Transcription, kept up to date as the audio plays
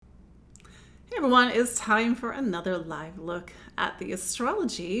Everyone, it's time for another live look at the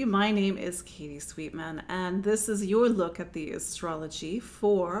astrology. My name is Katie Sweetman, and this is your look at the astrology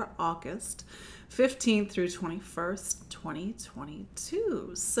for August 15th through 21st,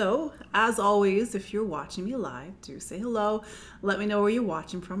 2022. So, as always, if you're watching me live, do say hello. Let me know where you're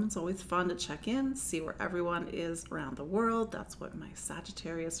watching from. It's always fun to check in, see where everyone is around the world. That's what my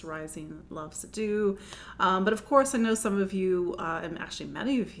Sagittarius rising loves to do. But of course, I know some of you, and actually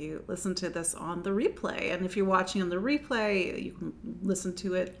many of you, listen to this on the replay. And if you're watching on the replay, you can listen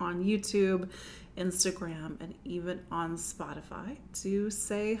to it on YouTube, Instagram, and even on Spotify. To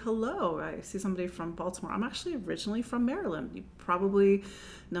say hello. I see somebody from Baltimore. I'm actually originally from Maryland.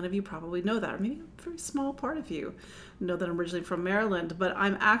 None of you probably know that, or maybe a very small part of you know that I'm originally from Maryland, but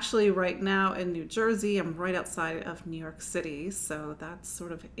I'm actually right now in New Jersey. I'm right outside of New York City, so that's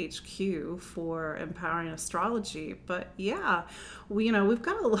sort of HQ for Empowering Astrology. But yeah, we've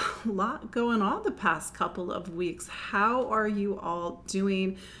got a lot going on the past couple of weeks. How are you all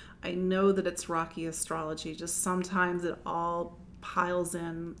doing? I know that it's rocky astrology, just sometimes it all piles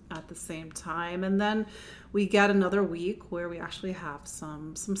in at the same time. And then we get another week where we actually have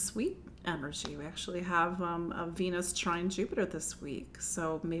some sweet energy. We actually have a Venus trine Jupiter this week.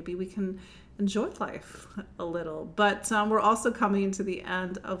 So maybe we can enjoy life a little. But we're also coming into the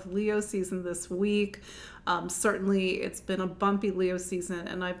end of Leo season this week. Certainly it's been a bumpy Leo season,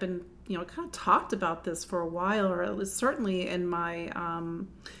 and I've been kind of talked about this for a while, or at least certainly in my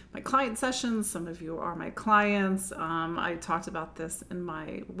client sessions. Some of you are my clients. I talked about this in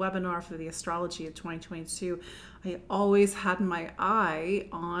my webinar for the astrology of 2022. I always had my eye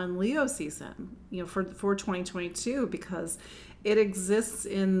on Leo season, for 2022, because it exists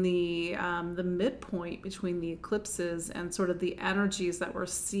in the midpoint between the eclipses, and sort of the energies that were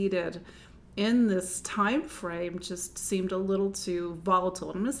seated in this time frame just seemed a little too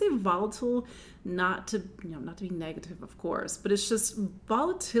volatile. And I'm going to say volatile, not to be negative, of course, but it's just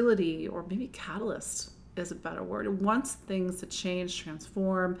volatility, or maybe catalyst is a better word. It wants things to change,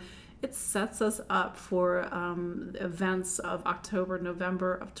 transform. It sets us up for events of October,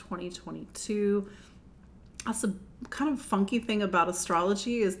 November of 2022. That's a kind of funky thing about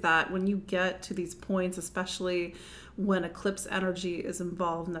astrology, is that when you get to these points, especially when eclipse energy is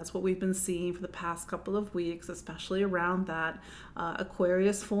involved, and that's what we've been seeing for the past couple of weeks, especially around that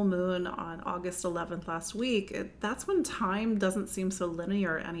Aquarius full moon on August 11th last week, that's when time doesn't seem so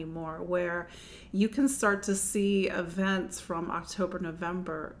linear anymore, where you can start to see events from October,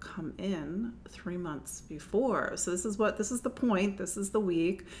 November come in 3 months before. So this is the point, this is the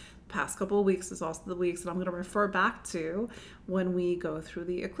week. Past couple of weeks is also the weeks that I'm going to refer back to when we go through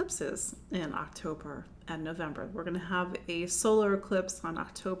the eclipses in October and November. We're going to have a solar eclipse on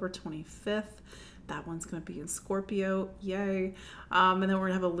October 25th. That one's going to be in Scorpio, yay. And then we're going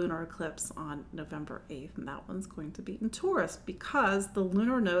to have a lunar eclipse on November 8th, and that one's going to be in Taurus, because the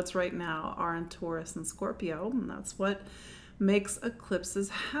lunar nodes right now are in Taurus and Scorpio, and that's what makes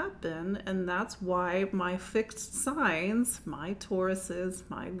eclipses happen. And that's why my fixed signs, my Tauruses,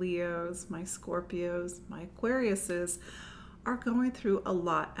 my Leos, my Scorpios, my Aquariuses, are going through a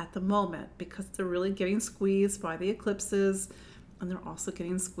lot at the moment, because they're really getting squeezed by the eclipses, and they're also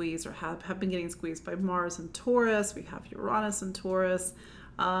getting squeezed, or have been getting squeezed, by Mars in Taurus. We have Uranus in Taurus,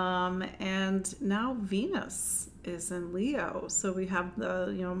 and now Venus is in Leo. So we have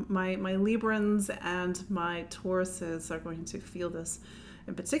my Librans and my Tauruses are going to feel this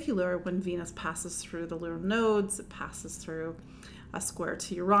in particular when Venus passes through the lunar nodes. It passes through a square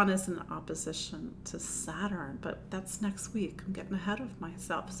to Uranus in opposition to Saturn, but that's next week. I'm getting ahead of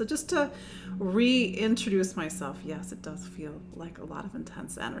myself. So just to reintroduce myself, yes, it does feel like a lot of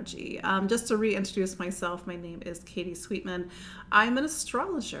intense energy. Just to reintroduce myself, my name is Katie Sweetman. I'm an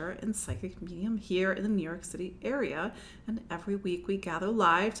astrologer and psychic medium here in the New York City area, and every week we gather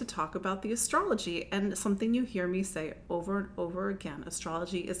live to talk about the astrology. And something you hear me say over and over again: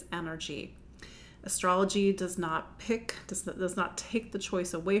 astrology is energy. Astrology does not take the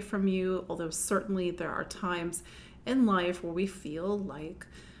choice away from you, although certainly there are times in life where we feel like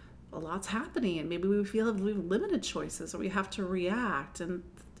a lot's happening, and maybe we feel we have limited choices, or we have to react. And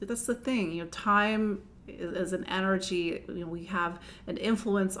that's the thing, time is an energy. We have an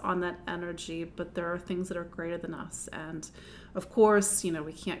influence on that energy, but there are things that are greater than us. And of course,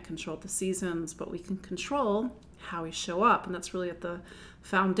 we can't control the seasons, but we can control how we show up. And that's really at the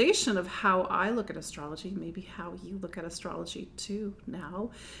foundation of how I look at astrology, maybe how you look at astrology too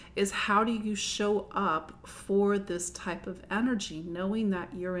now, is how do you show up for this type of energy, knowing that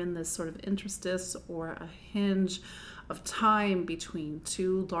you're in this sort of interstice, or a hinge of time between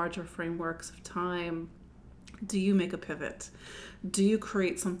two larger frameworks of time, Do you make a pivot? Do you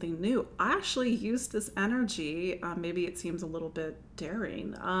create something new? I actually use this energy. Maybe it seems a little bit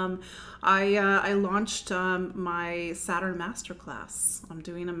daring. I launched my Saturn Masterclass. I'm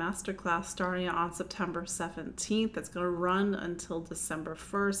doing a masterclass starting on September 17th. It's going to run until December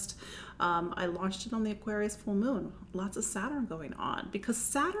 1st. I launched it on the Aquarius full moon. Lots of Saturn going on because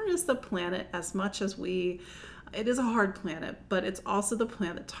Saturn is the planet as much as it is a hard planet, but it's also the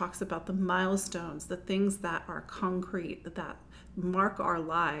planet that talks about the milestones, the things that are concrete, that mark our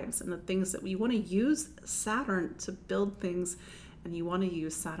lives, and the things that we want to use Saturn to build things, and you want to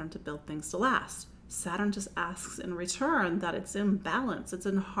use Saturn to build things to last. Saturn just asks in return that it's in balance, it's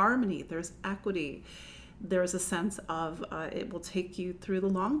in harmony, there's equity. There's a sense of it will take you through the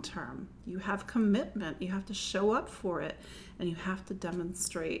long term. You have commitment. You have to show up for it, and you have to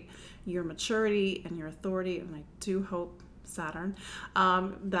demonstrate your maturity and your authority. And I do hope, Saturn,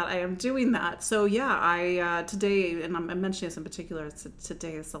 that I am doing that. So yeah, I today, and I'm mentioning this in particular,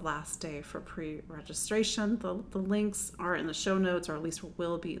 today is the last day for pre-registration. The links are in the show notes, or at least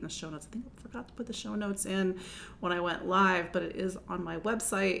will be in the show notes. I think I forgot to put the show notes in when I went live, but it is on my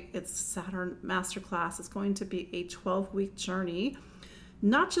website. It's Saturn Masterclass. It's going to be a 12-week journey,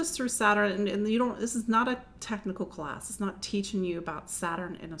 not just through Saturn, and this is not a technical class. It's not teaching you about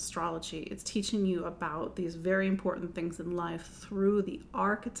Saturn and astrology. It's teaching you about these very important things in life through the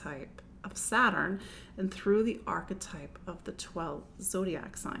archetype of Saturn and through the archetype of the 12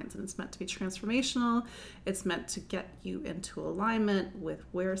 zodiac signs. And it's meant to be transformational. It's meant to get you into alignment with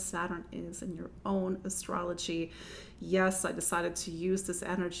where Saturn is in your own astrology. Yes, I decided to use this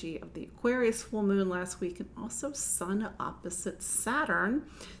energy of the Aquarius full moon last week, and also Sun opposite Saturn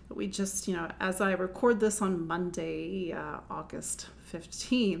that we just, as I record this on Monday, August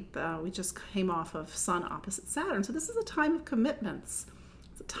 15th, we just came off of Sun opposite Saturn. So this is a time of commitments.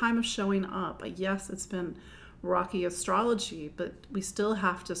 It's a time of showing up. Yes, it's been rocky astrology, but we still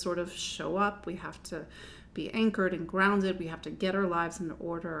have to sort of show up. We have to be anchored and grounded. We have to get our lives in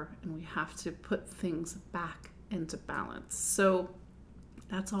order, and we have to put things back into balance. So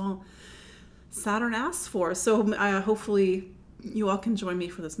that's all Saturn asks for. So hopefully you all can join me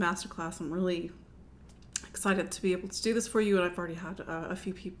for this masterclass. I'm really excited to be able to do this for you, and I've already had a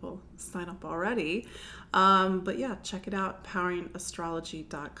few people sign up already. But yeah, check it out,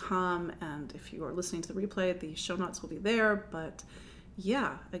 poweringastrology.com. And if you are listening to the replay, the show notes will be there. But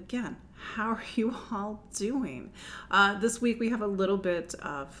yeah, again, how are you all doing? This week we have a little bit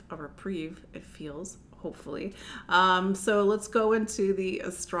of a reprieve, it feels, hopefully. So let's go into the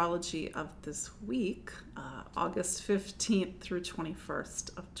astrology of this week, August 15th through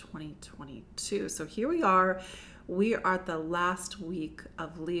 21st of 2022. So here we are. We are at the last week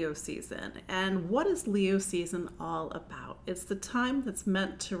of Leo season. And what is Leo season all about? It's the time that's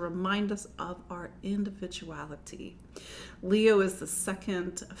meant to remind us of our individuality. Leo is the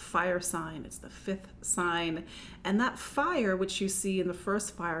second fire sign. It's the fifth sign. And that fire, which you see in the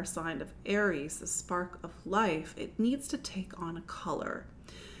first fire sign of Aries, the spark of life, it needs to take on a color.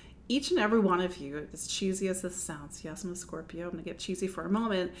 Each and every one of you, as cheesy as this sounds, yes, I'm a Scorpio, I'm going to get cheesy for a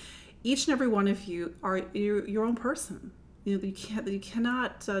moment. Each and every one of you are your own person. You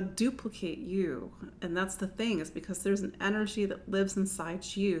cannot duplicate you. And that's the thing, is because there's an energy that lives inside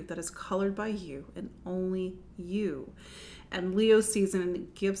you that is colored by you and only you. And Leo season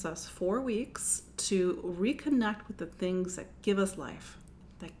gives us 4 weeks to reconnect with the things that give us life,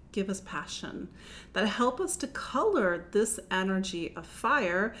 that give us passion, that help us to color this energy of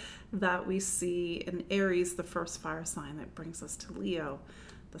fire that we see in Aries, the first fire sign that brings us to Leo,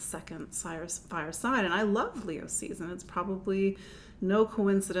 the second fire sign. And I love Leo season. It's probably no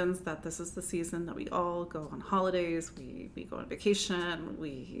coincidence that this is the season that we all go on holidays, we go on vacation,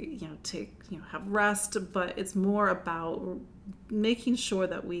 we have rest, but it's more about making sure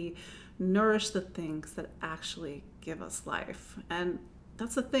that we nourish the things that actually give us life. And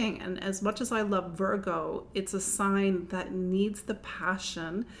that's the thing. And as much as I love Virgo, it's a sign that needs the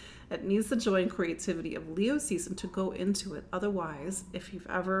passion, it needs the joy and creativity of Leo season to go into it. Otherwise, if you've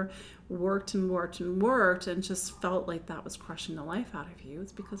ever worked and just felt like that was crushing the life out of you,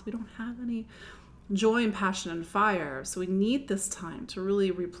 it's because we don't have any joy and passion and fire. So we need this time to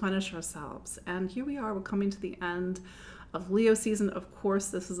really replenish ourselves. And here we are, we're coming to the end of Leo season. Of course,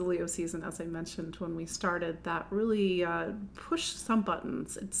 this is a Leo season, as I mentioned when we started, that really pushed some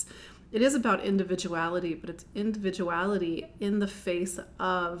buttons. It is about individuality, but it's individuality in the face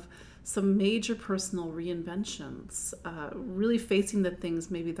of some major personal reinventions, really facing the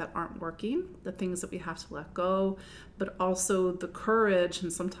things maybe that aren't working, the things that we have to let go, but also the courage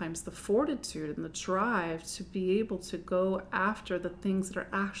and sometimes the fortitude and the drive to be able to go after the things that are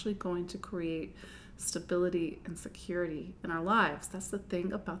actually going to create stability and security in our lives. That's the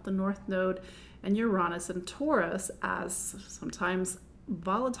thing about the North Node and Uranus and Taurus, as sometimes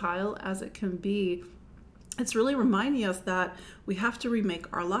volatile as it can be. It's really reminding us that we have to remake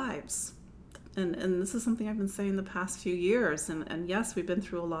our lives. And this is something I've been saying the past few years. And yes, we've been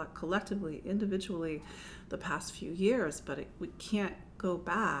through a lot collectively, individually, the past few years, but we can't go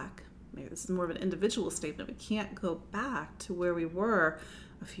back. Maybe this is more of an individual statement. We can't go back to where we were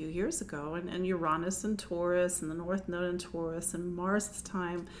a few years ago. And Uranus and Taurus and the North Node in Taurus and Mars'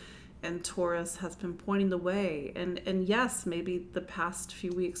 time and Taurus has been pointing the way. And yes, maybe the past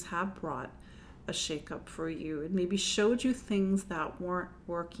few weeks have brought a shakeup for you. It maybe showed you things that weren't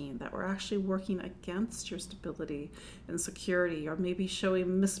working, that were actually working against your stability and security, or maybe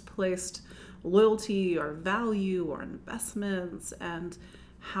showing misplaced loyalty or value or investments. And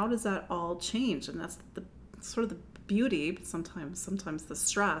how does that all change? And that's the sort of the beauty, but sometimes the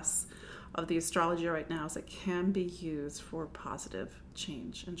stress of the astrology right now is it can be used for positive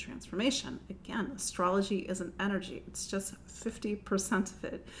change and transformation. Again, astrology is an energy. It's just 50% of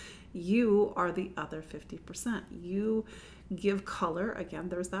it. You are the other 50%. You give color, again,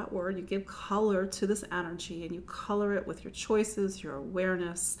 there's that word, you give color to this energy, and you color it with your choices, your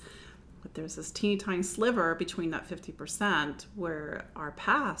awareness. But there's this teeny tiny sliver between that 50% where our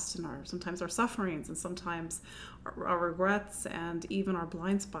past and sometimes our sufferings and sometimes our regrets and even our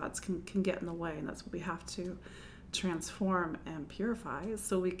blind spots can get in the way. And that's what we have to transform and purify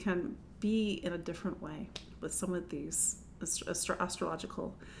so we can be in a different way with some of these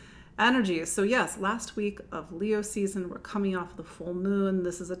astrological energies. So yes, last week of Leo season, we're coming off of the full moon.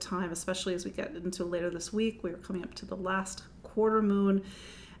 This is a time, especially as we get into later this week, we're coming up to the last quarter moon.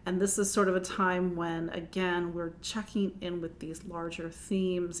 And this is sort of a time when, again, we're checking in with these larger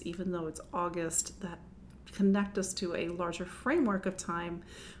themes, even though it's August, that connect us to a larger framework of time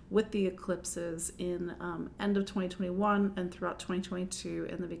with the eclipses in end of 2021 and throughout 2022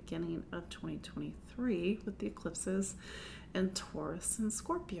 and the beginning of 2023 with the eclipses in Taurus and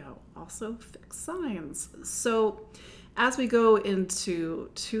Scorpio, also fixed signs. So as we go into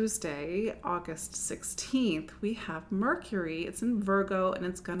Tuesday, August 16th, we have Mercury. It's in Virgo, and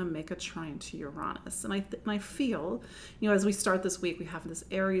it's going to make a trine to Uranus. And I feel, as we start this week, we have this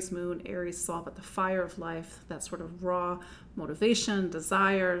Aries moon. Aries is all about the fire of life, that sort of raw motivation,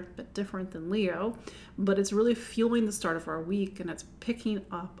 desire, a bit different than Leo. But it's really fueling the start of our week, and it's picking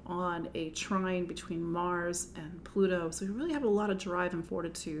up on a trine between Mars and Pluto. So we really have a lot of drive and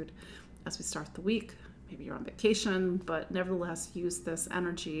fortitude as we start the week. Maybe you're on vacation, but nevertheless use this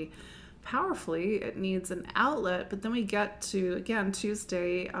energy powerfully. It needs an outlet. But then we get to, again,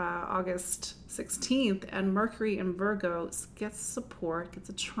 Tuesday, August 16th, and Mercury in Virgo gets support, gets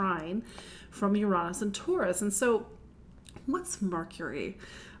a trine from Uranus and Taurus. And so what's Mercury?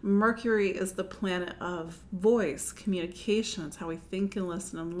 Mercury is the planet of voice, communication. It's how we think and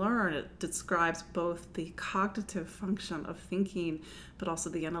listen and learn. It describes both the cognitive function of thinking, but also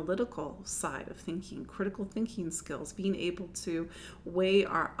the analytical side of thinking, critical thinking skills, being able to weigh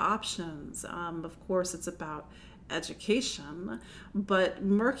our options. Of course, it's about education, but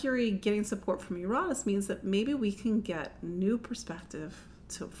Mercury getting support from Uranus means that maybe we can get new perspective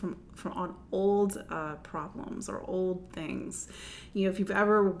from on old problems or old things. If you've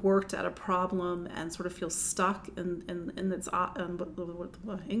ever worked at a problem and sort of feel stuck in its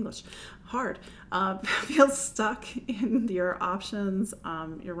English hard, feel stuck in your options,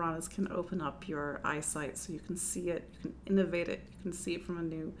 Uranus can open up your eyesight so you can see it, you can innovate it, you can see it from a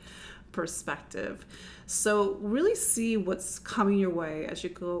new perspective. So really see what's coming your way as you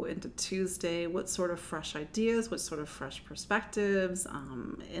go into Tuesday, what sort of fresh ideas, what sort of fresh perspectives,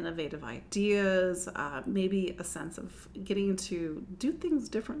 innovative ideas, maybe a sense of getting to do things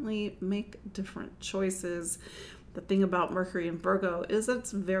differently, make different choices. The thing about Mercury and Virgo is that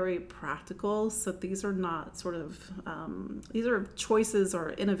it's very practical. So these are not sort of, these are choices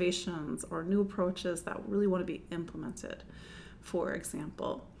or innovations or new approaches that really want to be implemented, for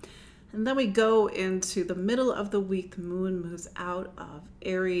example. And then we go into the middle of the week. The moon moves out of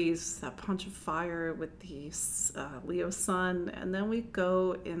Aries, that punch of fire with the Leo sun. And then we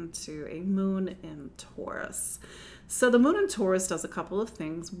go into a moon in Taurus. So the moon in Taurus does a couple of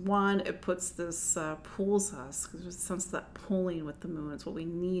things. One, it puts this, pulls us, because there's a sense of that pulling with the moon. It's what we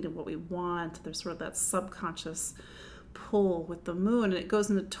need and what we want. There's sort of that subconscious pull with the moon. And it goes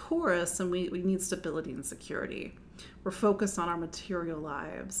into Taurus, and we need stability and security. We're focused on our material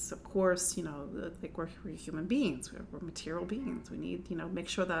lives. Of course, like we're human beings. We're material beings. We need, make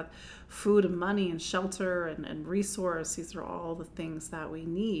sure that food and money and shelter and resource, these are all the things that we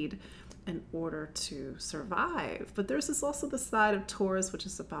need in order to survive. But there's also the side of Taurus, which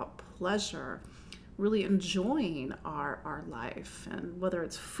is about pleasure, really enjoying our life, and whether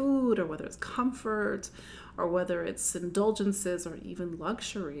it's food or whether it's comfort or whether it's indulgences or even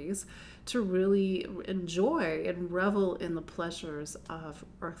luxuries, to really enjoy and revel in the pleasures of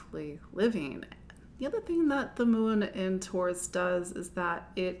earthly living. The other thing that the moon in Taurus does is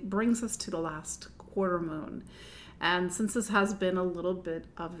that it brings us to the last quarter moon. And since this has been a little bit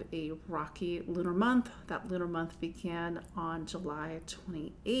of a rocky lunar month, that lunar month began on July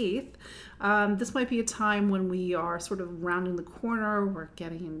 28th, this might be a time when we are sort of rounding the corner, we're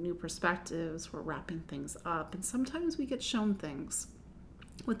getting new perspectives, we're wrapping things up, and sometimes we get shown things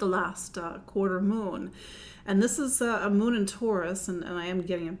with the last quarter moon. And this is a moon in Taurus, and I am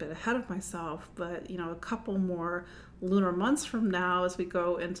getting a bit ahead of myself, but a couple more lunar months from now as we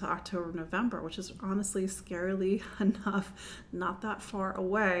go into October, November, which is honestly scarily enough not that far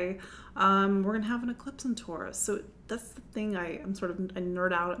away, we're going to have an eclipse in Taurus. So that's the thing I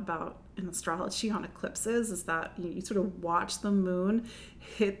nerd out about in astrology on eclipses, is that you sort of watch the moon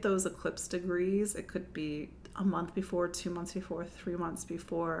hit those eclipse degrees. It could be a month before, 2 months before, 3 months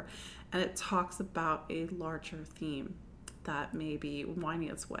before, and it talks about a larger theme that may be winding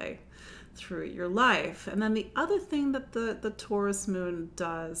its way through your life. And then the other thing that the Taurus moon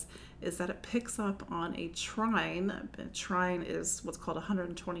does is that it picks up on a trine. A trine is what's called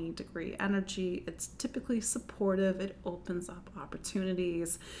 120 degree energy. It's typically supportive. It opens up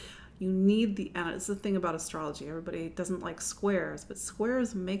opportunities. You need it's the thing about astrology. Everybody doesn't like squares, but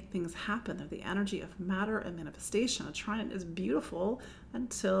squares make things happen. They're the energy of matter and manifestation. A trine is beautiful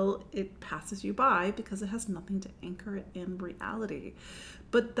until it passes you by because it has nothing to anchor it in reality.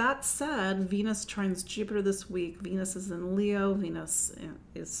 But that said, Venus trines Jupiter this week. Venus is in Leo.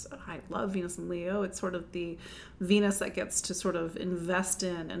 I love Venus in Leo. It's sort of the Venus that gets to sort of invest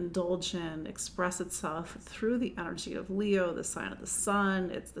in, indulge in, express itself through the energy of Leo, the sign of the sun.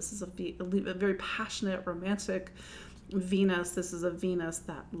 This is a very passionate, romantic Venus. This is a Venus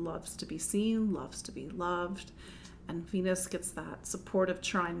that loves to be seen, loves to be loved. And Venus gets that supportive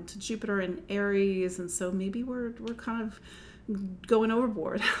trine to Jupiter in Aries. And so maybe we're kind of going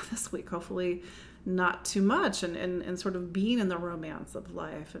overboard this week, hopefully not too much, and sort of being in the romance of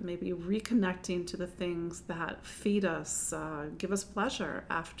life and maybe reconnecting to the things that feed us, give us pleasure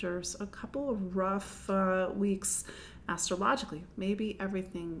after a couple of rough weeks astrologically. Maybe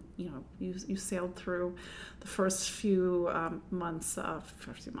everything, you sailed through the first few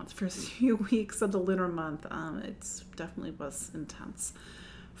first few weeks of the lunar month. It definitely was intense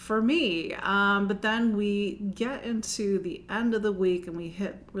for me. But then we get into the end of the week and we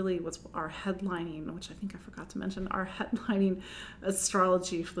hit really what's our headlining, which I think I forgot to mention, our headlining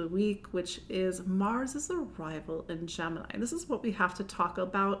astrology for the week, which is Mars' arrival in Gemini. This is what we have to talk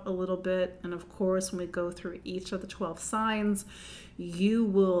about a little bit. And of course, when we go through each of the 12 signs, you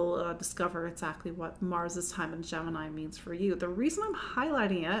will discover exactly what Mars' time in Gemini means for you. The reason I'm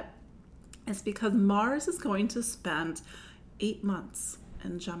highlighting it is because Mars is going to spend 8 months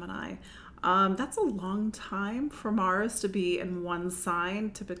in Gemini. That's a long time for Mars to be in one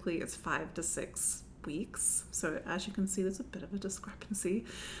sign. Typically it's 5 to 6 weeks. So as you can see, there's a bit of a discrepancy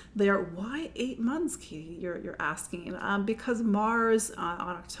there. Why 8 months, Katie? You're asking. Because Mars on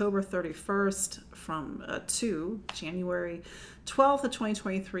October 31st to January 12th of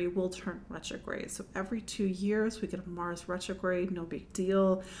 2023 will turn retrograde. So every 2 years we get a Mars retrograde, no big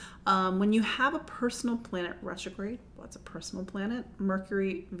deal. When you have a personal planet retrograde, what's a personal planet?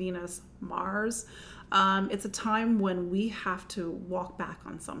 Mercury, Venus, Mars. It's a time when we have to walk back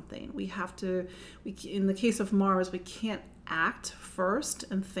on something. In the case of Mars, we can't act first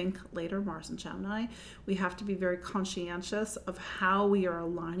and think later, Mars and Gemini. We have to be very conscientious of how we are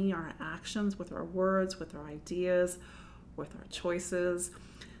aligning our actions with our words, with our ideas, with our choices.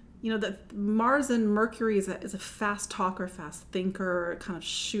 That Mars and Mercury is a fast talker, fast thinker, kind of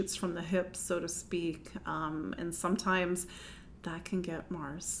shoots from the hip, so to speak. And sometimes that can get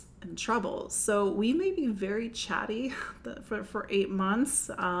Mars in trouble. So we may be very chatty for 8 months.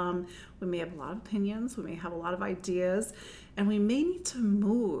 We may have a lot of opinions. We may have a lot of ideas. And we may need to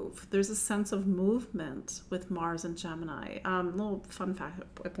move. There's a sense of movement with Mars and Gemini. Little fun fact,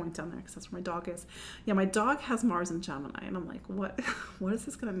 I point down there because that's where my dog is. Yeah, my dog has Mars and Gemini. And I'm like, what is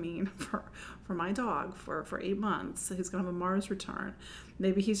this going to mean for my dog for 8 months? He's going to have a Mars return.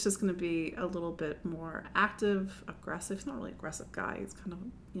 Maybe he's just going to be a little bit more active, aggressive. He's not really an aggressive guy. He's kind of,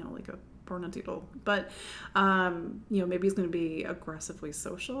 like a Bernedoodle. But, maybe he's going to be aggressively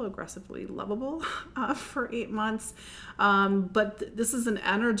social, aggressively lovable for 8 months. But this is an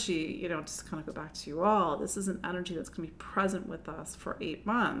energy, just kind of go back to you all. This is an energy that's going to be present with us for 8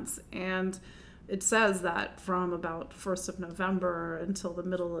 months. And it says that from about 1st of November until the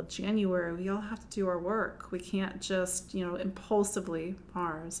middle of January, we all have to do our work. We can't just, impulsively,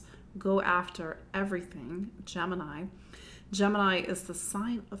 Mars, go after everything. Gemini is the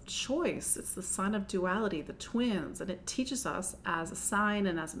sign of choice. It's the sign of duality, the twins, and it teaches us as a sign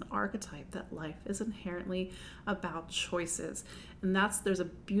and as an archetype that life is inherently about choices. And there's a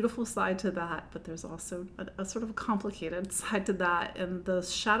beautiful side to that, but there's also a sort of a complicated side to that. And the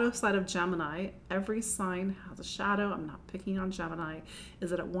shadow side of Gemini, every sign has a shadow. I'm not picking on Gemini, is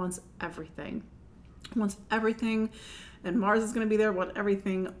that it wants everything. It wants everything. And Mars is going to be there, want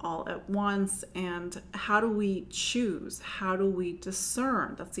everything all at once. And how do we choose? How do we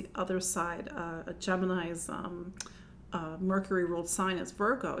discern? That's the other side. Gemini's Mercury ruled sign is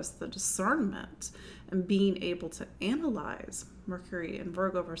Virgo, is the discernment and being able to analyze Mercury in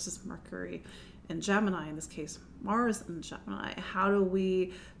Virgo versus Mercury in Gemini, in this case, Mars in Gemini. How do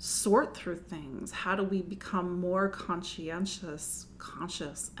we sort through things? How do we become more conscious,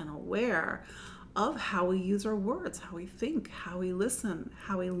 and aware of how we use our words, how we think, how we listen,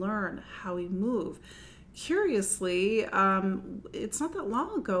 how we learn, how we move? Curiously, it's not that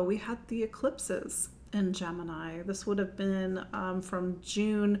long ago we had the eclipses in Gemini. This would have been from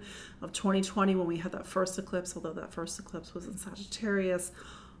June of 2020 when we had that first eclipse, although that first eclipse was in Sagittarius,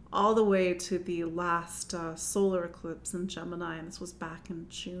 all the way to the last solar eclipse in Gemini, and this was back in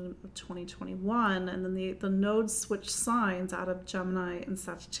June of 2021. And then the nodes switched signs out of Gemini and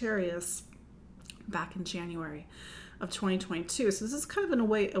Sagittarius back in January of 2022. So this is kind of, in a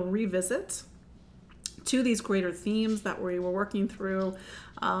way, a revisit to these greater themes that we were working through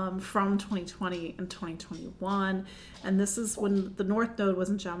from 2020 and 2021. And this is when the North Node was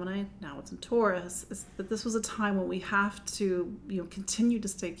in Gemini, now it's in Taurus. This was a time when we have to continue to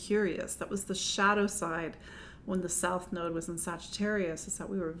stay curious. That was the shadow side when the South Node was in Sagittarius, is that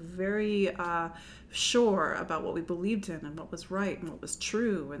we were very sure about what we believed in and what was right and what was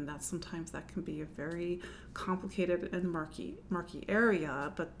true. And that sometimes that can be a very complicated and murky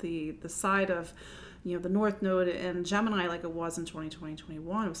area. But the side of the North Node in Gemini, like it was in 2020,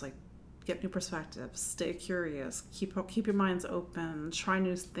 2021, it was like, get new perspectives, stay curious, keep your minds open, try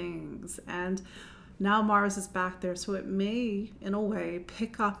new things. And now Mars is back there, so it may, in a way,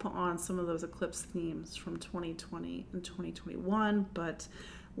 pick up on some of those eclipse themes from 2020 and 2021, but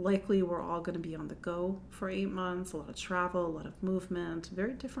likely we're all going to be on the go for 8 months, a lot of travel, a lot of movement,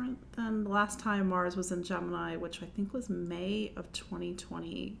 very different than the last time Mars was in Gemini, which I think was May of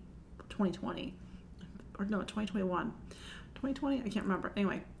 2020, or no, 2021. 2020? I can't remember.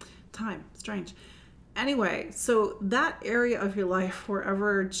 Anyway, time, strange. Anyway, so that area of your life,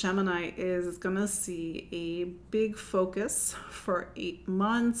 wherever Gemini is going to see a big focus for 8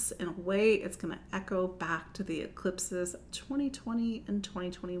 months. In a way, it's going to echo back to the eclipses of 2020 and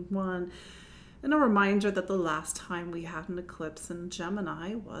 2021. And a reminder that the last time we had an eclipse in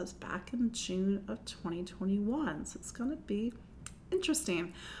Gemini was back in June of 2021. So it's going to be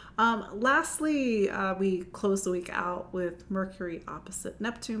interesting. Lastly, we close the week out with Mercury opposite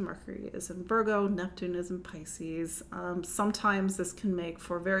Neptune. Mercury is in Virgo, Neptune is in Pisces. Sometimes this can make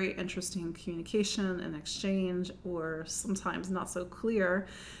for very interesting communication and exchange, or sometimes not so clear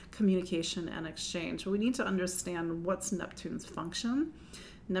communication and exchange. But we need to understand what's Neptune's function.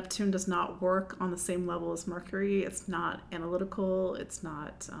 Neptune does not work on the same level as Mercury. It's not analytical. It's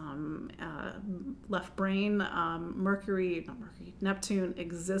not left brain. Neptune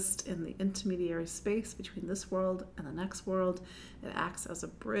exists in the intermediary space between this world and the next world. It acts as a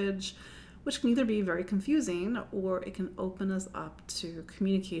bridge, which can either be very confusing or it can open us up to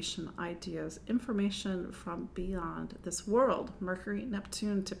communication, ideas, information from beyond this world. Mercury,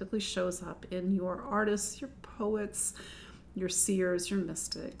 Neptune typically shows up in your artists, your poets, your seers, your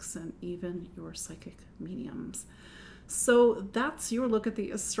mystics, and even your psychic mediums. So that's your look at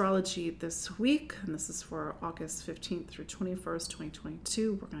the astrology this week, and this is for August 15th through 21st,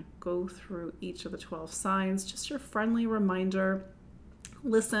 2022. We're going to go through each of the 12 signs. Just your friendly reminder,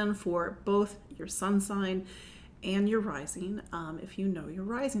 listen for both your sun sign and your rising, if you know your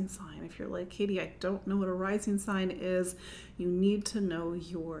rising sign. If you're like, Katie, I don't know what a rising sign is, you need to know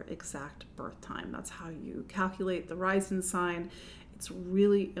your exact birth time. That's how you calculate the rising sign. It's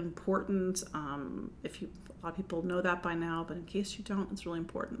really important. A lot of people know that by now, but in case you don't, it's really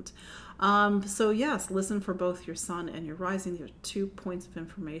important. So yes, listen for both your sun and your rising. There are 2 points of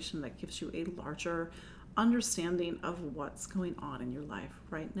information that gives you a larger understanding of what's going on in your life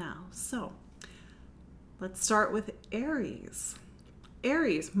right now. So let's start with Aries.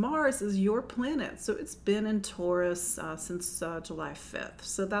 Aries, Mars is your planet. So it's been in Taurus since July 5th.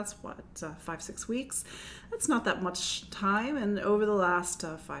 So that's what, 5, 6 weeks? That's not that much time. And over the last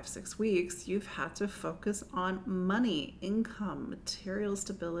 5, 6 weeks, you've had to focus on money, income, material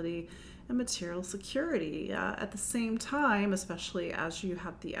stability, and material security. At the same time, especially as you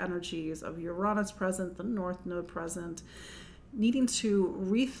have the energies of Uranus present, the North Node present, needing to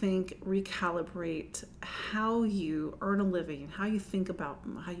rethink, recalibrate how you earn a living, how you think about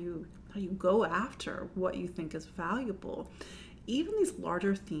how you go after what you think is valuable. Even these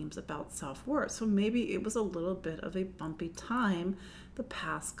larger themes about self-worth. So maybe it was a little bit of a bumpy time the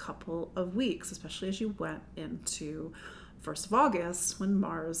past couple of weeks, especially as you went into 1st of August when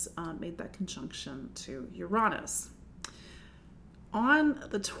Mars made that conjunction to Uranus. On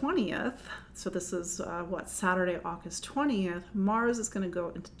the 20th, so this is Saturday, August 20th, Mars is going to go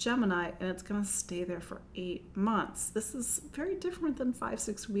into Gemini and it's going to stay there for 8 months. This is very different than 5,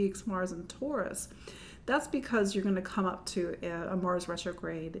 6 weeks Mars in Taurus. That's because you're going to come up to a Mars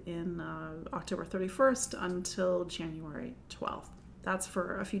retrograde in October 31st until January 12th. That's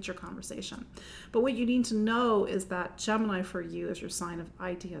for a future conversation. But what you need to know is that Gemini for you is your sign of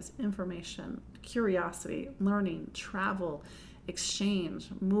ideas, information, curiosity, learning, travel, exchange,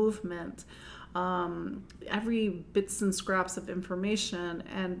 movement, every bits and scraps of information.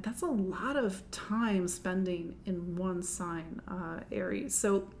 And that's a lot of time spending in one sign, Aries.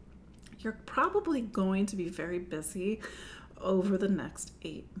 So you're probably going to be very busy over the next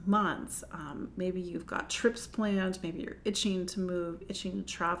 8 months. Maybe you've got trips planned, maybe you're itching to move, itching to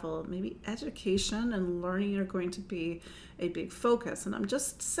travel, maybe education and learning are going to be a big focus. And I'm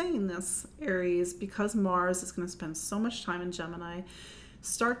just saying this, Aries, because Mars is going to spend so much time in Gemini.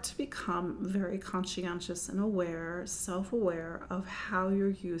 Start to become very conscientious and aware, self-aware of how you're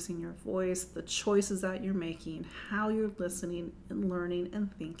using your voice, the choices that you're making, how you're listening and learning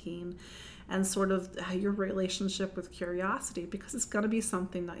and thinking, and sort of how your relationship with curiosity, because it's going to be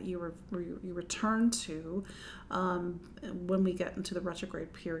something that you return to when we get into the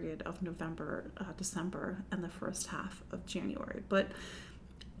retrograde period of November, December, and the first half of January. But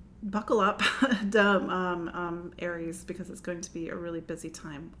buckle up, Aries, because it's going to be a really busy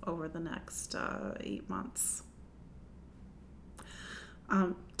time over the next 8 months.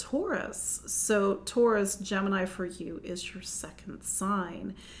 Taurus. So Taurus, Gemini for you is your second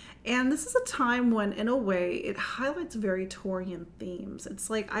sign. And this is a time when, in a way, it highlights very Taurian themes. It's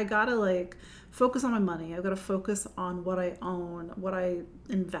like, I gotta focus on my money. I've got to focus on what I own, what I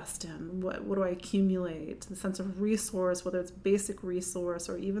invest in, what do I accumulate, the sense of resource, whether it's basic resource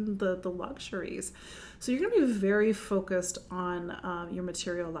or even the luxuries. So you're going to be very focused on your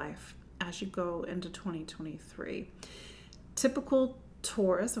material life as you go into 2023. Typical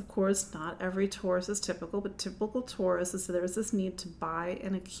Taurus, of course, not every Taurus is typical, but typical Taurus is there's this need to buy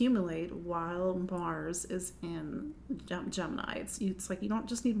and accumulate while Mars is in Gemini. It's like you don't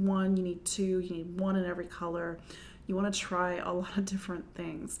just need one, you need two, you need one in every color. You want to try a lot of different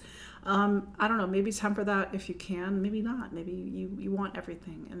things. I don't know, maybe temper that if you can, maybe not. Maybe you want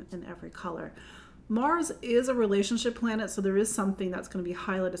everything in every color. Mars is a relationship planet, so there is something that's going to be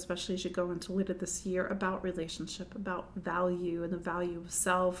highlighted, especially as you go into later this year, about relationship, about value and the value of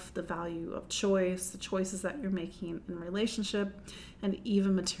self, the value of choice, the choices that you're making in relationship, and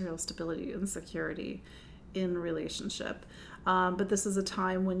even material stability and security in relationship. But this is a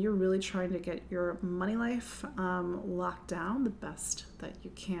time when you're really trying to get your money life locked down the best that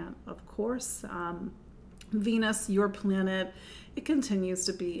you can, of course. Venus, your planet, it continues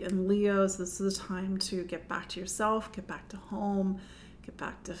to be in Leo, so this is a time to get back to yourself, get back to home, get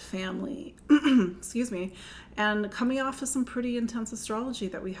back to family, excuse me, and coming off of some pretty intense astrology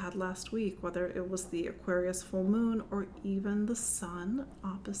that we had last week, whether it was the Aquarius full moon or even the sun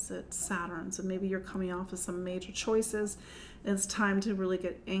opposite Saturn. So maybe you're coming off of some major choices, and it's time to really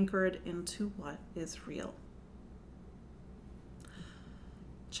get anchored into what is real.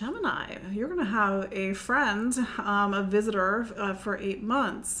 Gemini, you're going to have a friend, a visitor for 8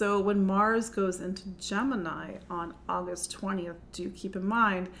 months. So when Mars goes into Gemini on August 20th, do keep in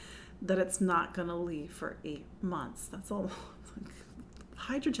mind that it's not going to leave for 8 months. That's all.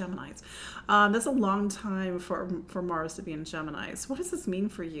 Hide your Geminis. That's a long time for Mars to be in Gemini. So what does this mean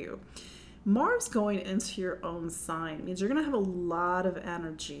for you? Mars going into your own sign means you're going to have a lot of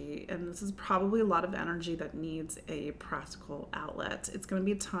energy, and this is probably a lot of energy that needs a practical outlet. It's going to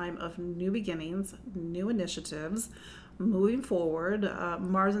be a time of new beginnings, new initiatives, moving forward.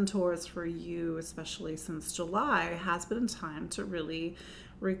 Mars and Taurus for you, especially since July, has been a time to really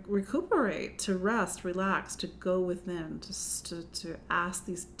recuperate, to rest, relax, to go within, to ask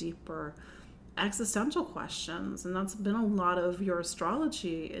these deeper existential questions, and that's been a lot of your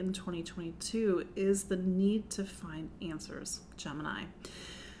astrology in 2022, is the need to find answers, Gemini.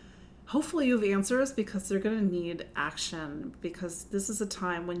 Hopefully you have answers, because they're going to need action, because this is a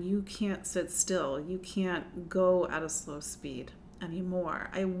time when you can't sit still. You can't go at a slow speed anymore.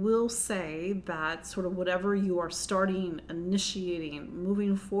 I will say that sort of whatever you are starting, initiating,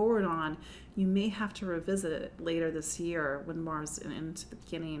 moving forward on, you may have to revisit it later this year when Mars, into the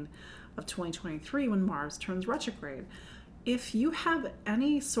beginning of 2023, when Mars turns retrograde. If you have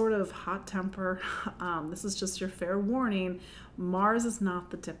any sort of hot temper, this is just your fair warning. Mars is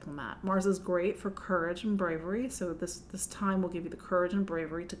not the diplomat. Mars is great for courage and bravery. So this time will give you the courage and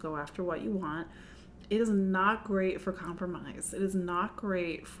bravery to go after what you want. It is not great for compromise. It is not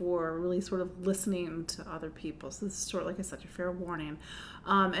great for really sort of listening to other people. So this is sort of, like I said, your fair warning.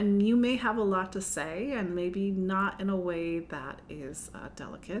 And you may have a lot to say, and maybe not in a way that is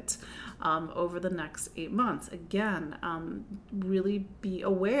delicate over the next 8 months. Again, really be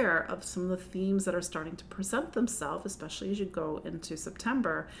aware of some of the themes that are starting to present themselves, especially as you go into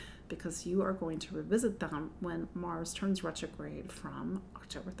September, because you are going to revisit them when Mars turns retrograde from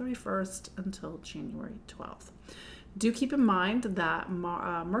October 31st until January 12th. Do keep in mind that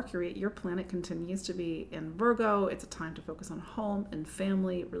Mercury, your planet, continues to be in Virgo. It's a time to focus on home and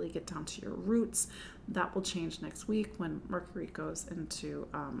family, really get down to your roots. That will change next week when Mercury goes into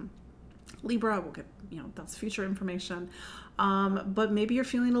Libra. We'll get, that's future information. But maybe you're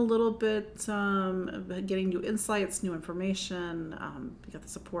feeling a little bit getting new insights, new information. You got the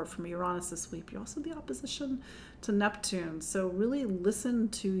support from Uranus this week. You also have the opposition to Neptune. So really listen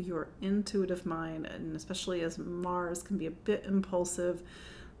to your intuitive mind, and especially as Mars can be a bit impulsive,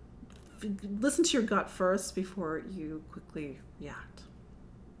 listen to your gut first before you quickly react.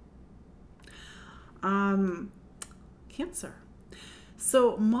 Cancer.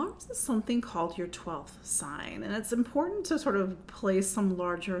 So Mars is something called your 12th sign, and it's important to sort of place some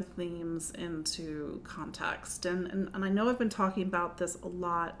larger themes into context. And I know I've been talking about this a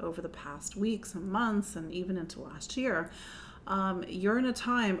lot over the past weeks and months and even into last year. You're in a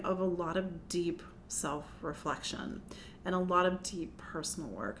time of a lot of deep self-reflection and a lot of deep personal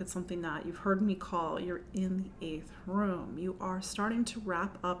work. It's something that you've heard me call, you're in the 8th room. You are starting to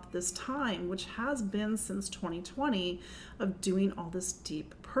wrap up this time, which has been since 2020, of doing all this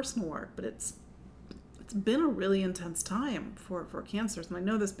deep personal work. But it's been a really intense time for Cancers. And I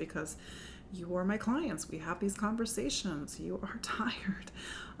know this because you are my clients. We have these conversations. You are tired.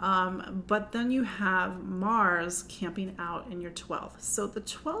 But then you have Mars camping out in your 12th. So the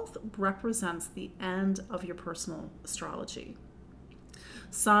 12th represents the end of your personal astrology.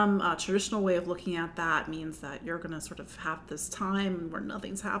 Some traditional way of looking at that means that you're going to sort of have this time where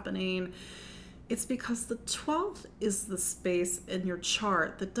nothing's happening. It's because the 12th is the space in your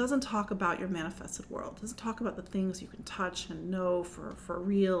chart that doesn't talk about your manifested world. It doesn't talk about the things you can touch and know for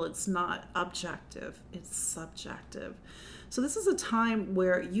real. It's not objective, it's subjective. So this is a time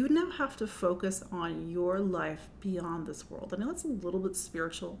where you now have to focus on your life beyond this world. I know it's a little bit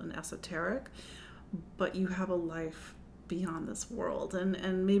spiritual and esoteric, but you have a life beyond this world.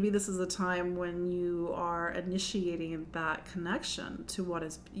 And maybe this is a time when you are initiating that connection to what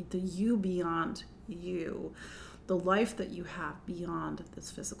is the you beyond you, the life that you have beyond this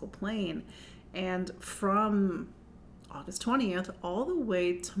physical plane. And from August 20th all the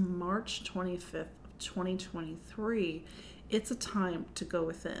way to March 25th of 2023, it's a time to go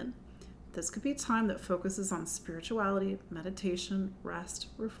within. This could be a time that focuses on spirituality, meditation, rest,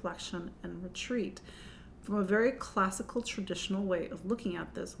 reflection, and retreat. From a very classical, traditional way of looking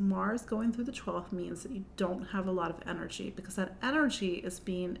at this, Mars going through the 12th means that you don't have a lot of energy, because that energy is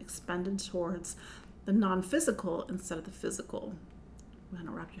being expended towards the non-physical instead of the physical. I'm going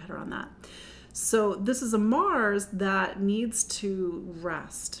to wrap your head around that. So this is a Mars that needs to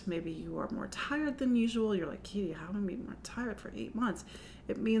rest. Maybe you are more tired than usual. You're like, Katie, how am I being more tired for 8 months?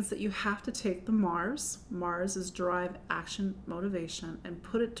 It means that you have to take the Mars is drive, action, motivation, and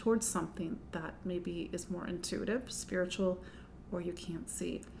put it towards something that maybe is more intuitive, spiritual, or you can't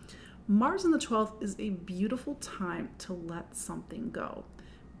see. Mars in the 12th is a beautiful time to let something go.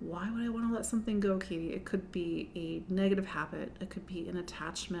 Why would I want to let something go, Katie? It could be a negative habit. It could be an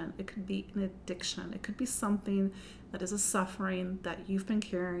attachment. It could be an addiction. It could be something that is a suffering that you've been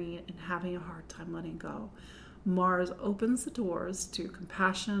carrying and having a hard time letting go. Mars opens the doors to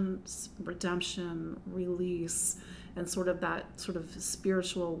compassion, redemption, release, and sort of that sort of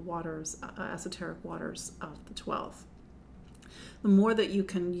spiritual waters, esoteric waters of the 12th. The more that you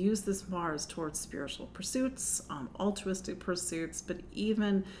can use this Mars towards spiritual pursuits, altruistic pursuits, but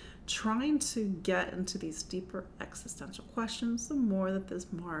even trying to get into these deeper existential questions, the more that this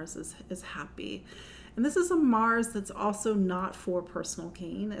Mars is happy. And this is a Mars that's also not for personal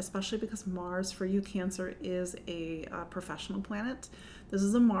gain, especially because Mars for you, Cancer, is a professional planet. This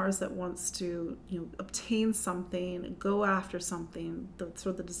is a Mars that wants to, obtain something, go after something. That's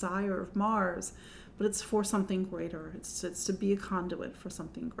sort of the desire of Mars, but it's for something greater. It's to be a conduit for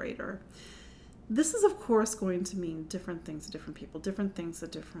something greater. This is, of course, going to mean different things to different people, different things to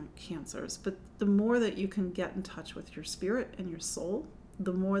different Cancers. But the more that you can get in touch with your spirit and your soul,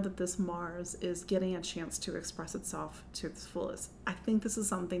 the more that this Mars is getting a chance to express itself to its fullest. I think this is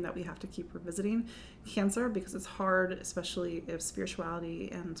something that we have to keep revisiting, Cancer, because it's hard, especially if spirituality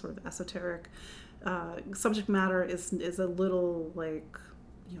and sort of esoteric subject matter is a little like,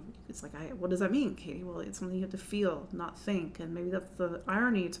 it's like, what does that mean, Katie? Well, it's something you have to feel, not think. And maybe that's the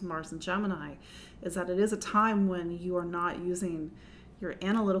irony to Mars and Gemini, is that it is a time when you are not using your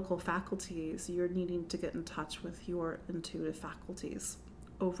analytical faculties. You're needing to get in touch with your intuitive faculties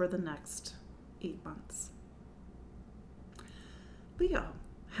over the next 8 months. Leo,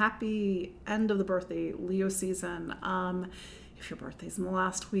 happy end of the birthday Leo season. If your birthday's in the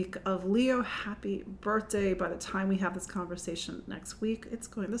last week of Leo, happy birthday. By the time we have this conversation next week,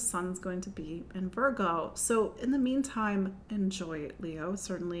 the sun's going to be in Virgo. So in the meantime, enjoy it, Leo.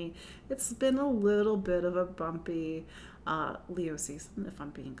 Certainly, it's been a little bit of a bumpy Leo season, if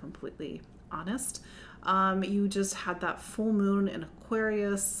I'm being completely honest. You just had that full moon in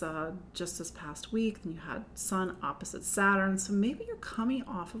Aquarius just this past week, and you had Sun opposite Saturn. So maybe you're coming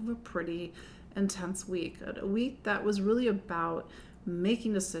off of a pretty intense week, a week that was really about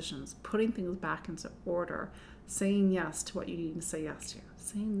making decisions, putting things back into order, saying yes to what you need to say yes to,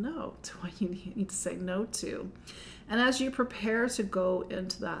 saying no to what you need to say no to. And as you prepare to go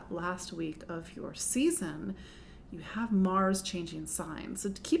into that last week of your season, you have Mars changing signs.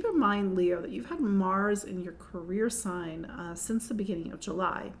 So keep in mind, Leo, that you've had Mars in your career sign since the beginning of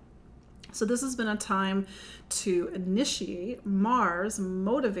July. So this has been a time to initiate Mars,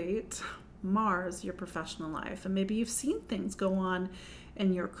 motivate Mars, your professional life. And maybe you've seen things go on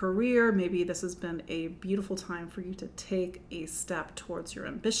in your career. Maybe this has been a beautiful time for you to take a step towards your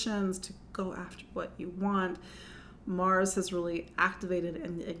ambitions, to go after what you want. Mars has really activated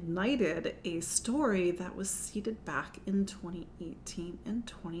and ignited a story that was seeded back in 2018 and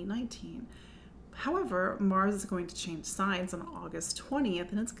 2019. However, Mars is going to change signs on August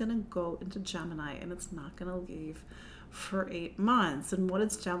 20th, and it's going to go into Gemini, and it's not going to leave for 8 months. And what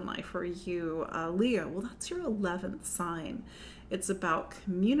is Gemini for you, Leo? Well, that's your 11th sign. It's about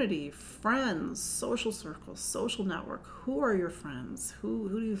community, friends, social circles, social network. Who are your friends? Who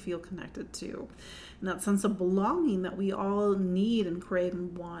do you feel connected to? And that sense of belonging that we all need and crave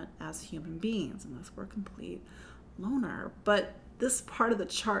and want as human beings, unless we're a complete loner. But this part of the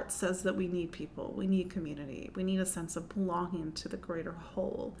chart says that we need people, we need community, we need a sense of belonging to the greater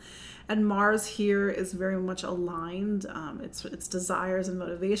whole. And Mars here is very much aligned. Its desires and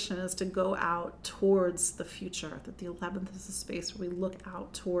motivation is to go out towards the future, that the 11th is a space where we look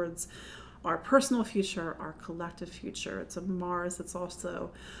out towards our personal future, our collective future. It's a Mars that's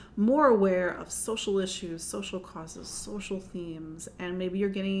also more aware of social issues, social causes, social themes, and maybe you're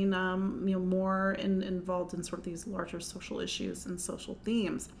getting more involved in sort of these larger social issues and social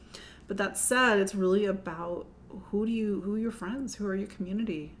themes. But that said, it's really about who are your friends, who are your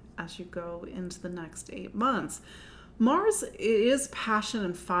community as you go into the next 8 months. Mars is passion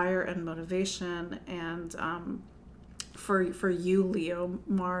and fire and motivation, and for you, Leo,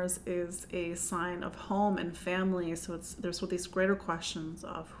 Mars is a sign of home and family. So there's sort of these greater questions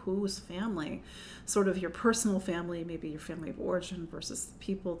of whose family, sort of your personal family, maybe your family of origin versus the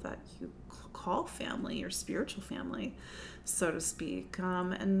people that you call family, your spiritual family, so to speak.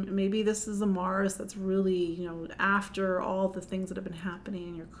 And maybe this is a Mars that's really, after all the things that have been happening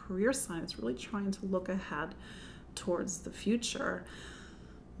in your career sign, it's really trying to look ahead towards the future.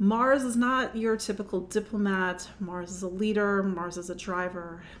 Mars is not your typical diplomat. Mars is a leader. Mars is a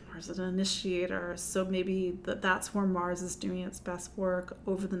driver. Mars is an initiator. So maybe that's where Mars is doing its best work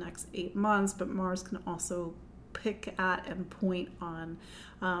over the next 8 months. But Mars can also pick at and point on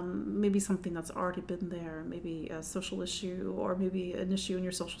maybe something that's already been there, maybe a social issue, or maybe an issue in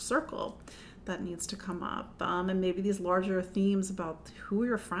your social circle that needs to come up. And maybe these larger themes about who are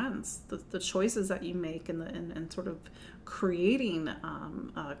your friends, the choices that you make, and sort of creating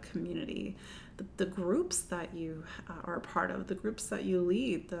a community, the groups that you are a part of, the groups that you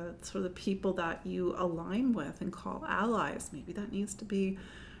lead, the sort of the people that you align with and call allies. Maybe that needs to be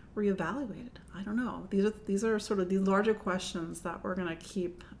reevaluated? I don't know. These are sort of these larger questions that we're going to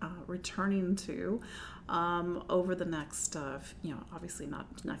keep returning to over the next, obviously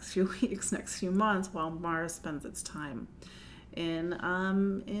not next few weeks, next few months, while Mars spends its time in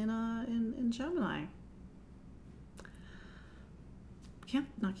Gemini.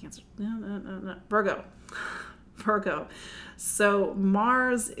 Not Cancer. No. Virgo. Virgo. So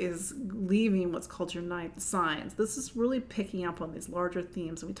Mars is leaving what's called your ninth signs. This is really picking up on these larger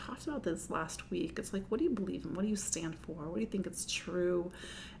themes. And we talked about this last week. It's like, what do you believe in? What do you stand for? What do you think is true?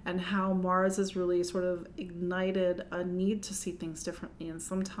 And how Mars has really sort of ignited a need to see things differently. And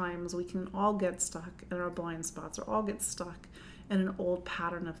sometimes we can all get stuck in our blind spots or all get stuck in an old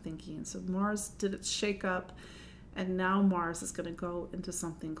pattern of thinking. So Mars did its shake up, and now Mars is going to go into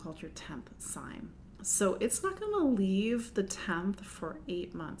something called your 10th sign. So it's not going to leave the 10th for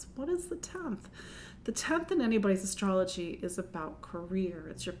 8 months. What is the 10th? The 10th in anybody's astrology is about career.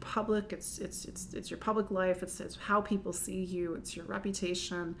 It's your public, it's your public life, it's how people see you, it's your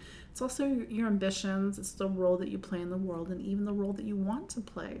reputation. It's also your ambitions, it's the role that you play in the world, and even the role that you want to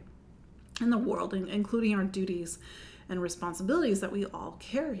play in the world, including our duties and responsibilities that we all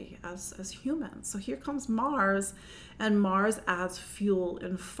carry as humans. So here comes Mars, and Mars adds fuel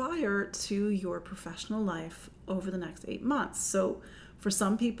and fire to your professional life over the next 8 months. So for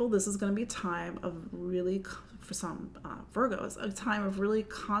some people, this is going to be a time of really, for some Virgos, a time of really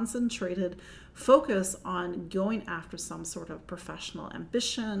concentrated focus on going after some sort of professional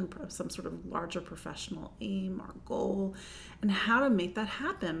ambition, some sort of larger professional aim or goal, and how to make that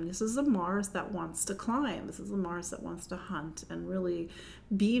happen. This is a Mars that wants to climb. This is a Mars that wants to hunt and really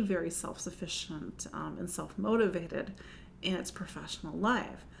be very self-sufficient and self-motivated in its professional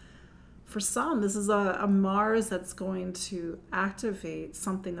life. For some, this is a Mars that's going to activate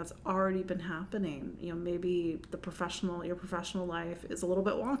something that's already been happening. Maybe your professional life is a little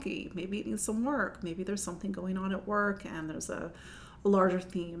bit wonky. Maybe it needs some work. Maybe there's something going on at work, and there's a larger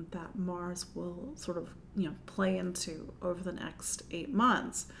theme that Mars will sort of, play into over the next 8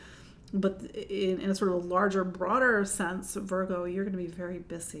 months. But in a sort of larger, broader sense, Virgo, you're going to be very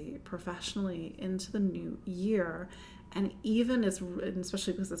busy professionally into the new year. And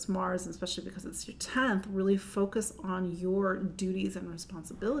especially because it's Mars, and especially because it's your 10th, really focus on your duties and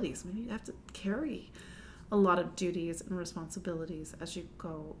responsibilities. Maybe you have to carry a lot of duties and responsibilities as you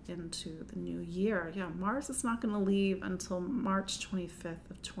go into the new year. Yeah, Mars is not going to leave until March 25th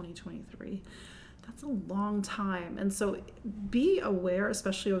of 2023. That's a long time. And so be aware,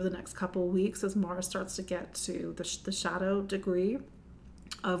 especially over the next couple of weeks, as Mars starts to get to the shadow degree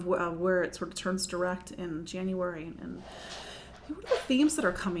of where it sort of turns direct in January, and what are the themes that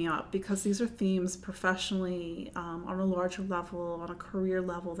are coming up, because these are themes professionally on a larger level, on a career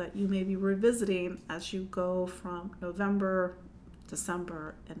level, that you may be revisiting as you go from November,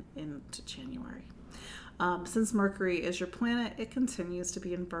 December, and into January. Since Mercury is your planet, it continues to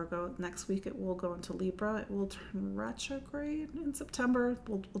be in Virgo. Next week it will go into Libra. It will turn retrograde in September.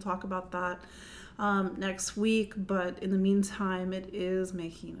 We'll talk about that next week, but in the meantime, it is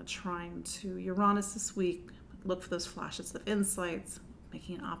making a trine to Uranus this week. Look for those flashes of insights,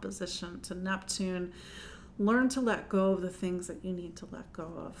 making an opposition to Neptune. Learn to let go of the things that you need to let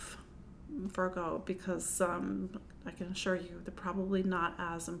go of, Virgo, because I can assure you they're probably not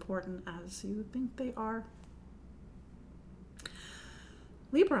as important as you think they are.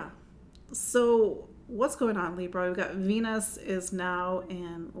 Libra. So what's going on, Libra? We've got Venus is now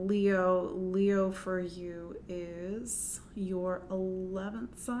in Leo. Leo for you is your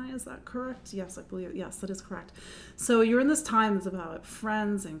 11th sign. Is that correct? Yes, I believe. Yes, that is correct. So you're in this time that's about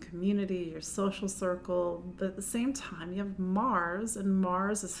friends and community, your social circle. But at the same time, you have Mars, and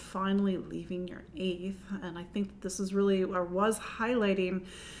Mars is finally leaving your 8th. And I think that this is really, or was highlighting,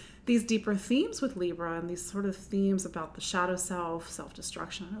 these deeper themes with Libra, and these sort of themes about the shadow self,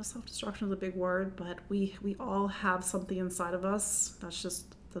 self-destruction. I know self-destruction is a big word, but we all have something inside of us. That's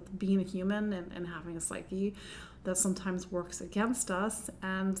just being a human and having a psyche that sometimes works against us.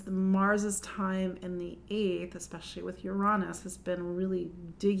 And Mars's time in the 8th, especially with Uranus, has been really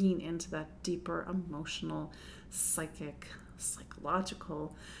digging into that deeper emotional, psychic,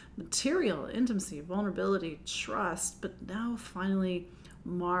 psychological material, intimacy, vulnerability, trust. But now finally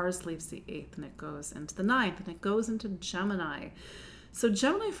Mars leaves the 8th and it goes into the 9th, and it goes into Gemini. So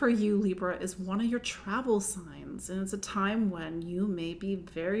Gemini for you, Libra, is one of your travel signs, and it's a time when you may be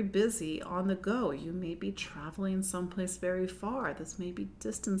very busy on the go. You may be traveling someplace very far. This may be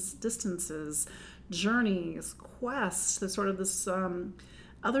distances, journeys, quests. There's sort of this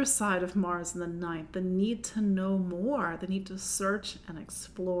other side of Mars in the ninth, the need to know more, the need to search and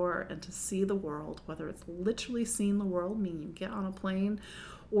explore and to see the world, whether it's literally seeing the world, meaning you get on a plane,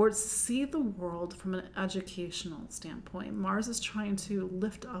 or to see the world from an educational standpoint. Mars is trying to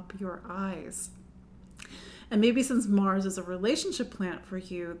lift up your eyes. And maybe since Mars is a relationship planet for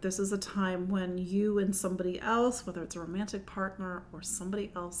you, this is a time when you and somebody else, whether it's a romantic partner or somebody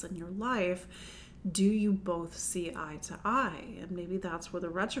else in your life, do you both see eye to eye? And maybe that's where the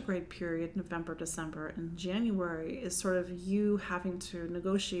retrograde period, November, December, and January, is sort of you having to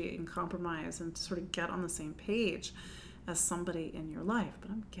negotiate and compromise and to sort of get on the same page as somebody in your life. But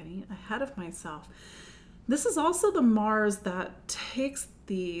I'm getting ahead of myself. This is also the Mars that takes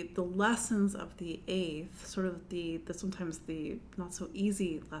the lessons of the eighth, sort of the sometimes the not so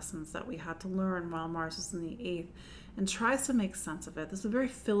easy lessons that we had to learn while Mars was in the eighth, and tries to make sense of it. This is a very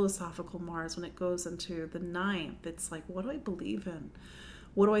philosophical Mars when it goes into the ninth. It's like, what do I believe in?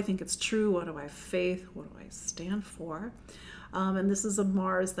 What do I think is true? What do I have faith? What do I stand for? And this is a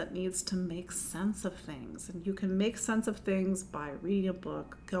Mars that needs to make sense of things. And you can make sense of things by reading a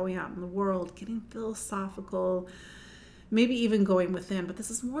book, going out in the world, getting philosophical, maybe even going within. But this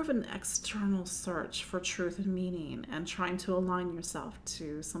is more of an external search for truth and meaning and trying to align yourself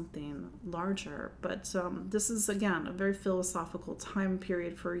to something larger. But this is, again, a very philosophical time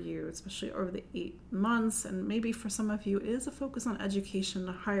period for you, especially over the 8 months. And maybe for some of you, it is a focus on education,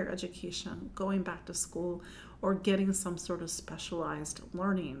 higher education, going back to school, or getting some sort of specialized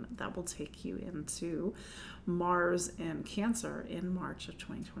learning that will take you into Mars and Cancer in March of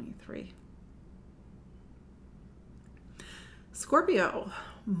 2023. Scorpio,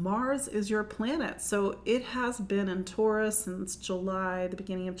 Mars is your planet. So it has been in Taurus since July, the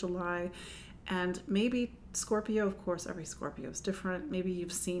beginning of July. And maybe Scorpio, of course, every Scorpio is different. Maybe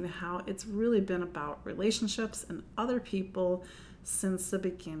you've seen how it's really been about relationships and other people since the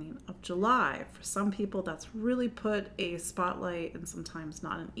beginning of July. For some people, that's really put a spotlight, and sometimes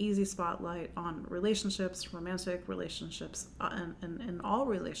not an easy spotlight, on relationships, romantic relationships, and all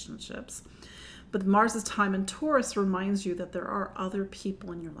relationships. But Mars's time in Taurus reminds you that there are other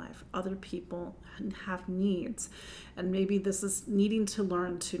people in your life. Other people have needs. And maybe this is needing to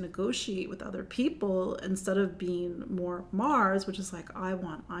learn to negotiate with other people instead of being more Mars, which is like, I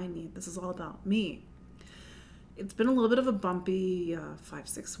want, I need. This is all about me. It's been a little bit of a bumpy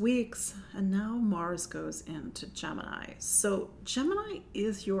 5-6 weeks, and now Mars goes into Gemini. So Gemini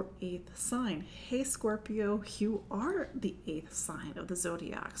is your 8th sign. Hey Scorpio, you are the 8th sign of the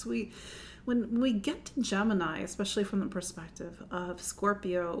zodiac. So when we get to Gemini, especially from the perspective of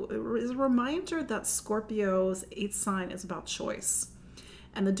Scorpio, it is a reminder that Scorpio's 8th sign is about choice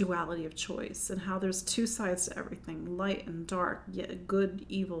and the duality of choice, and how there's two sides to everything, light and dark, good,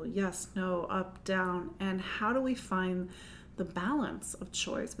 evil, yes, no, up, down, and how do we find the balance of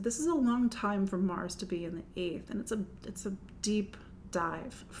choice? But this is a long time for Mars to be in the 8th, and it's a deep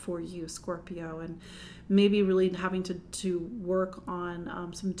dive for you, Scorpio, and maybe really having to work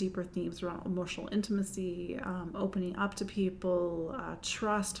on some deeper themes around emotional intimacy, opening up to people,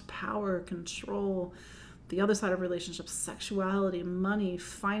 trust, power, control, the other side of relationships, sexuality, money,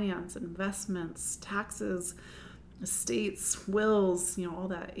 finance, investments, taxes, estates, wills, all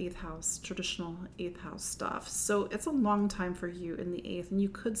that 8th house, traditional 8th house stuff. So it's a long time for you in the 8th. And you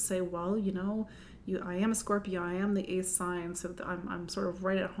could say, well, I am a Scorpio, I am the 8th sign, so I'm sort of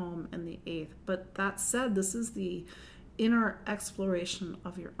right at home in the 8th. But that said, this is the inner exploration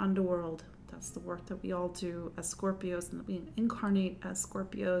of your underworld. That's the work that we all do as Scorpios, and that we incarnate as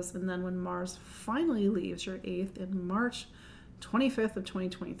Scorpios. And then when Mars finally leaves your 8th in March 25th of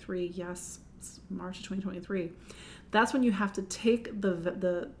 2023, yes, it's March 2023, that's when you have to take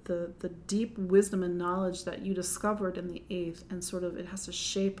the deep wisdom and knowledge that you discovered in the 8th, and sort of it has to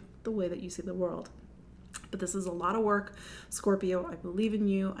shape the way that you see the world. But this is a lot of work, Scorpio. I believe in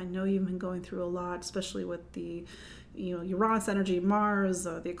you. I know you've been going through a lot, especially with the Uranus energy, Mars,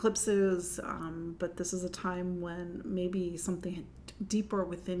 the eclipses, but this is a time when maybe something deeper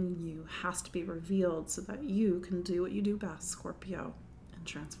within you has to be revealed so that you can do what you do best, Scorpio, and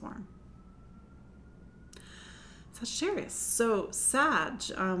transform. Sagittarius. So Sag,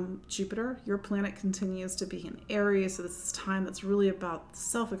 Jupiter, your planet, continues to be in Aries, so this is time that's really about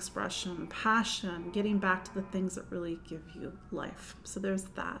self-expression, passion, getting back to the things that really give you life. So there's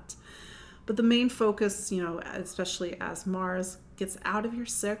that. But the main focus, especially as Mars gets out of your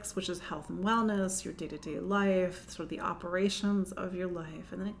 6th, which is health and wellness, your day-to-day life, sort of the operations of your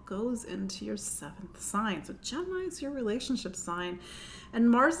life, and then it goes into your 7th sign. So Gemini is your relationship sign, and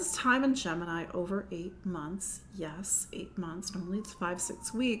Mars' time in Gemini over 8 months, yes, 8 months, normally it's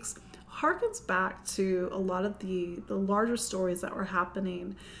 5-6 weeks, harkens back to a lot of the larger stories that were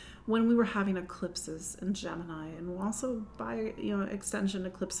happening when we were having eclipses in Gemini, and also by extension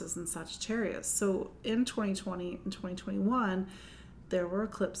eclipses in Sagittarius. So in 2020 and 2021, there were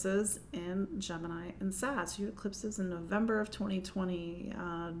eclipses in Gemini and Sag. So you had eclipses in November of 2020,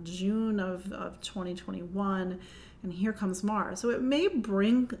 June of 2021, and here comes Mars. So it may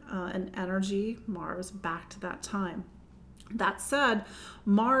bring an energy, Mars, back to that time. That said,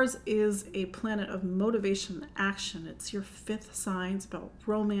 Mars is a planet of motivation and action. It's your fifth sign. It's about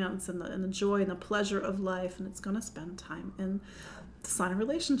romance and the joy and the pleasure of life, and it's going to spend time in the sign of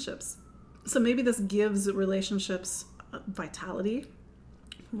relationships. So maybe this gives relationships vitality,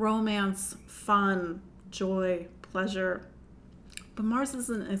 romance, fun, joy, pleasure. But Mars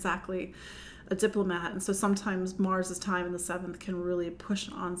isn't exactly a diplomat, and so sometimes Mars's time in the seventh can really push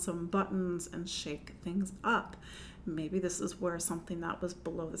on some buttons and shake things up. Maybe this is where something that was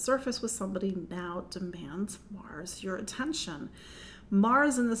below the surface with somebody now demands Mars your attention.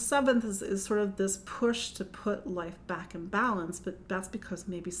 Mars in the seventh is sort of this push to put life back in balance, but that's because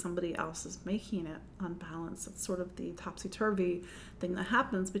maybe somebody else is making it unbalanced. It's sort of the topsy-turvy thing that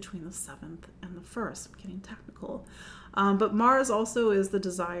happens between the seventh and the first. I'm getting technical. But Mars also is the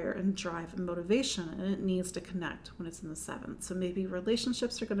desire and drive and motivation, and it needs to connect when it's in the seventh. So maybe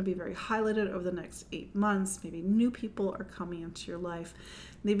relationships are going to be very highlighted over the next 8 months. Maybe new people are coming into your life.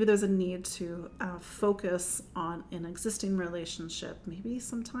 Maybe there's a need to focus on an existing relationship. Maybe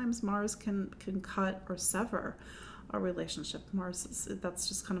sometimes Mars can cut or sever a relationship. That's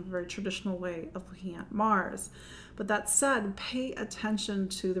just kind of a very traditional way of looking at Mars. But that said, pay attention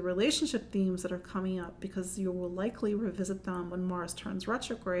to the relationship themes that are coming up, because you will likely revisit them when Mars turns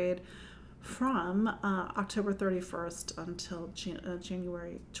retrograde from October 31st until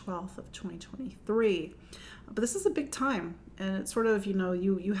January 12th of 2023. But this is a big time, and it's sort of,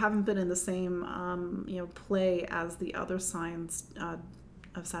 you haven't been in the same play as the other signs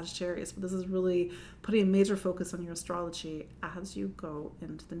of Sagittarius, but this is really putting a major focus on your astrology as you go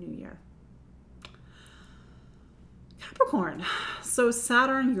into the new year. Capricorn. So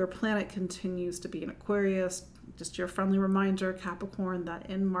Saturn, your planet, continues to be in Aquarius. Just your friendly reminder, Capricorn, that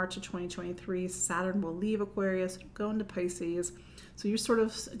in March of 2023, Saturn will leave Aquarius, go into Pisces. So you're sort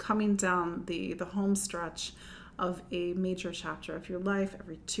of coming down the home stretch of a major chapter of your life.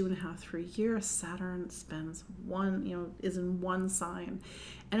 Every 2.5, 3 years, Saturn is in one sign.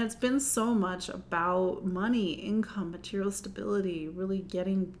 And it's been so much about money, income, material stability, really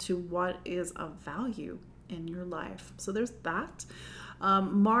getting to what is of value in your life. So there's that.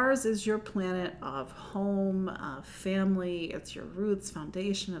 Mars is your planet of home, family. It's your roots,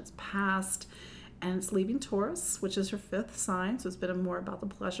 foundation, it's past. And it's leaving Taurus, which is your fifth sign. So it's been more about the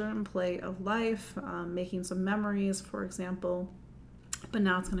pleasure and play of life, making some memories, for example. But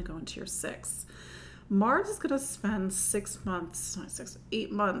now it's going to go into your sixth. Mars is going to spend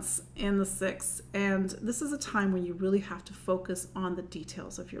 8 months in the sixth. And this is a time when you really have to focus on the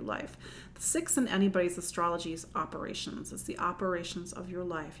details of your life. The sixth in anybody's astrology is operations. It's the operations of your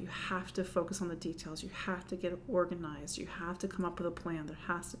life. You have to focus on the details. You have to get organized. You have to come up with a plan. There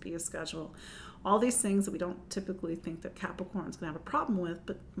has to be a schedule. All these things that we don't typically think that Capricorn is going to have a problem with,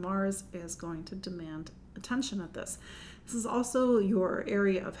 but Mars is going to demand attention at this. This is also your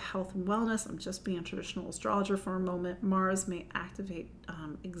area of health and wellness. I'm just being a traditional astrologer for a moment. Mars may activate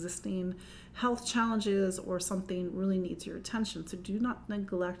existing health challenges, or something really needs your attention. So do not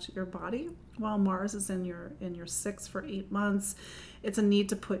neglect your body while Mars is in your sixth for 8 months. It's a need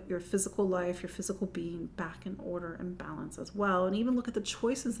to put your physical life, your physical being back in order and balance as well. And even look at the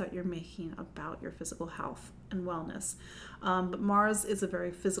choices that you're making about your physical health and wellness. But Mars is a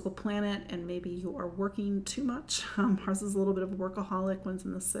very physical planet, and maybe you are working too much. Mars is a little bit of a workaholic when it's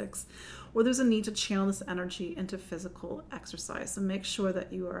in the sixth, or there's a need to channel this energy into physical exercise. So make sure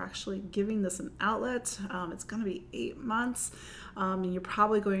that you are actually giving this an outlet. It's going to be 8 months, and you're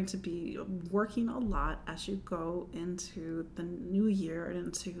probably going to be working a lot as you go into the new year and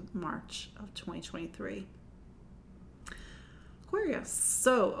into March of 2023. Aquarius.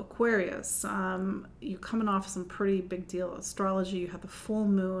 So Aquarius, you're coming off some pretty big deal astrology. You had the full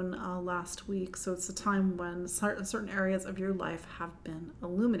moon last week, so it's a time when certain areas of your life have been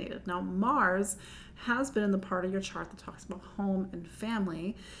illuminated. Now Mars has been in the part of your chart that talks about home and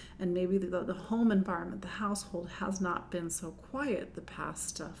family, and maybe the home environment, the household, has not been so quiet the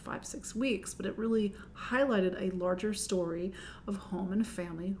past 5-6 weeks, but it really highlighted a larger story of home and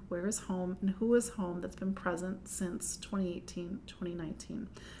family. Where is home and who is home that's been present since 2018, 2019.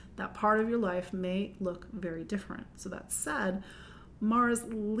 That part of your life may look very different. So that said, Mars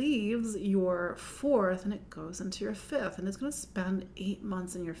leaves your fourth and it goes into your fifth, and it's going to spend 8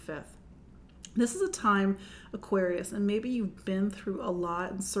 months in your fifth. This is a time, Aquarius, and maybe you've been through a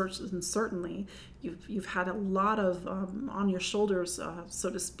lot, and certainly you've had a lot of on your shoulders, so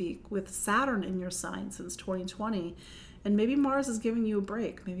to speak, with Saturn in your sign since 2020. And maybe Mars is giving you a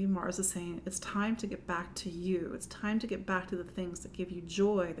break. Maybe Mars is saying it's time to get back to you. It's time to get back to the things that give you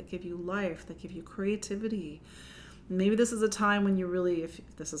joy, that give you life, that give you creativity. Maybe this is a time when you really, if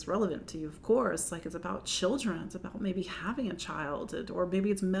this is relevant to you, of course, like it's about children, it's about maybe having a child, or maybe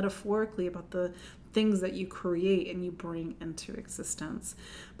it's metaphorically about the things that you create and you bring into existence.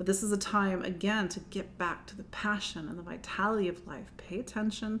 But this is a time, again, to get back to the passion and the vitality of life. Pay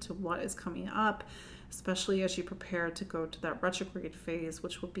attention to what is coming up, especially as you prepare to go to that retrograde phase,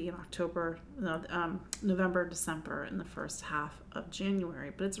 which will be in November, December, and the first half of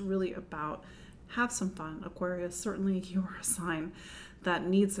January. But it's really about have some fun, Aquarius. Certainly you are a sign that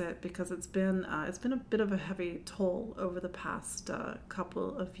needs it, because it's been a bit of a heavy toll over the past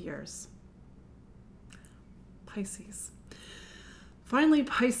couple of years. Pisces. Finally,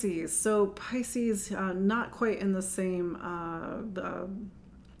 Pisces. So Pisces, not quite in the same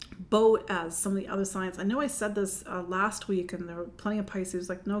boat as some of the other signs. I know I said this last week, and there were plenty of Pisces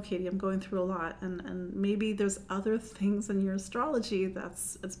like, no, Katie, I'm going through a lot, and maybe there's other things in your astrology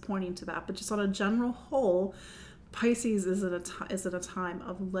it's pointing to that. But just on a general whole, Pisces is at a time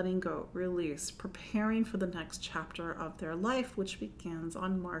of letting go, release, preparing for the next chapter of their life, which begins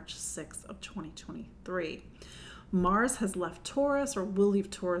on March 6th of 2023. Mars has left Taurus, or will leave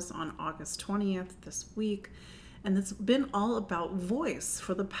Taurus on August 20th this week. And it's been all about voice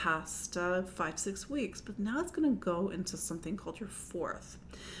for the past 5-6 weeks. But now it's going to go into something called your fourth.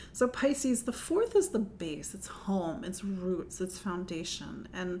 So Pisces, the fourth is the base. It's home, it's roots, it's foundation.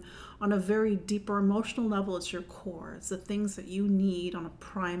 And on a very deeper emotional level, it's your core. It's the things that you need on a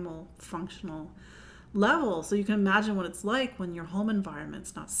primal, functional level. So you can imagine what it's like when your home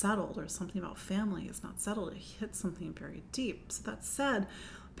environment's not settled, or something about family is not settled. It hits something very deep. So that said,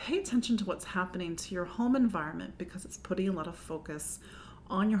 pay attention to what's happening to your home environment, because it's putting a lot of focus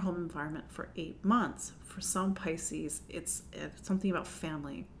on your home environment for 8 months. For some Pisces, it's something about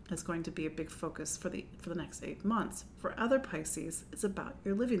family is going to be a big focus for the next 8 months. For other Pisces, it's about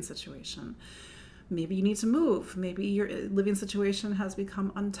your living situation. Maybe you need to move. Maybe your living situation has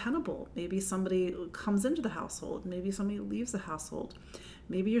become untenable. Maybe somebody comes into the household. Maybe somebody leaves the household.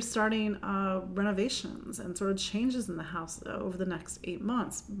 Maybe you're starting renovations and sort of changes in the house over the next 8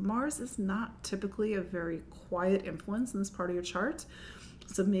 months. Mars is not typically a very quiet influence in this part of your chart.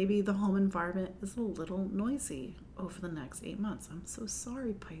 So maybe the home environment is a little noisy over the next 8 months. I'm so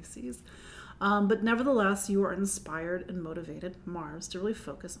sorry, Pisces. But nevertheless, you are inspired and motivated, Mars, to really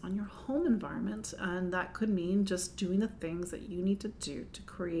focus on your home environment. And that could mean just doing the things that you need to do to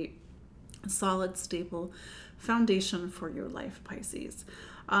create a solid, stable foundation for your life, Pisces.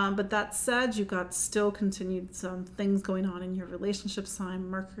 But that said, you've got still continued some things going on in your relationship sign.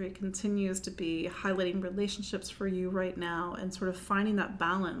 Mercury continues to be highlighting relationships for you right now, and sort of finding that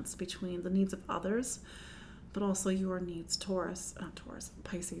balance between the needs of others, but also your needs,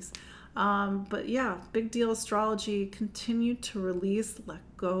 Pisces. But yeah, big deal astrology. Continue to release, let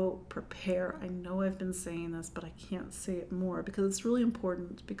go, prepare. I know I've been saying this, but I can't say it more, because it's really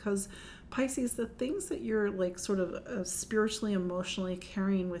important. Because Pisces, the things that you're like sort of spiritually, emotionally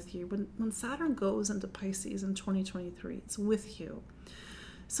carrying with you, when Saturn goes into Pisces in 2023, it's with you.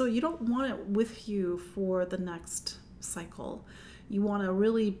 So you don't want it with you for the next cycle. You want to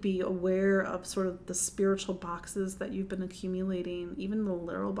really be aware of sort of the spiritual boxes that you've been accumulating, even the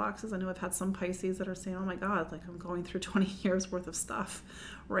literal boxes. I know I've had some Pisces that are saying, oh my God, like I'm going through 20 years worth of stuff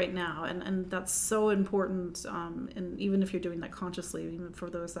right now. And that's so important. And even if you're doing that consciously, even for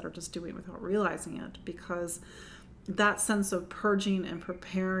those that are just doing it without realizing it, because that sense of purging and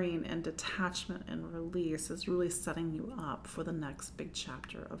preparing and detachment and release is really setting you up for the next big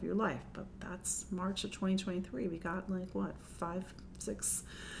chapter of your life. But that's March of 2023. We got 5-6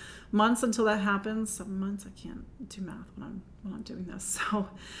 months until that happens. 7 months. I can't do math when I'm doing this. So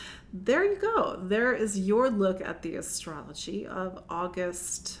there you go. There is your look at the astrology of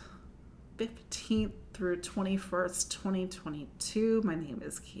August 15th through 21st, 2022. My name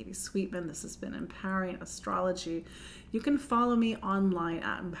is Katie Sweetman. This has been Empowering Astrology. You can follow me online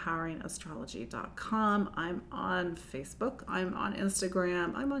at empoweringastrology.com. I'm on Facebook. I'm on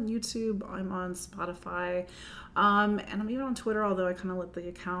Instagram. I'm on YouTube. I'm on Spotify. And I'm even on Twitter, although I kind of let the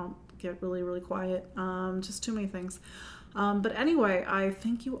account get really, really quiet. Just too many things. But anyway, I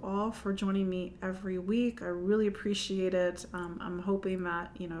thank you all for joining me every week. I really appreciate it. I'm hoping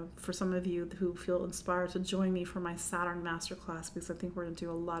that, for some of you who feel inspired to join me for my Saturn Masterclass, because I think we're going to do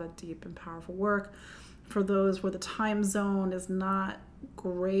a lot of deep and powerful work. For those where the time zone is not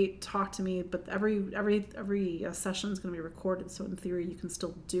great, talk to me. But every session is going to be recorded, so in theory you can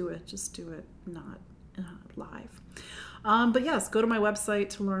still do it. Just do it not live. But yes, go to my website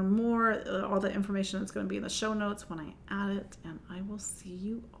to learn more. All the information is going to be in the show notes when I add it. And I will see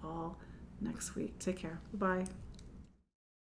you all next week. Take care. Bye.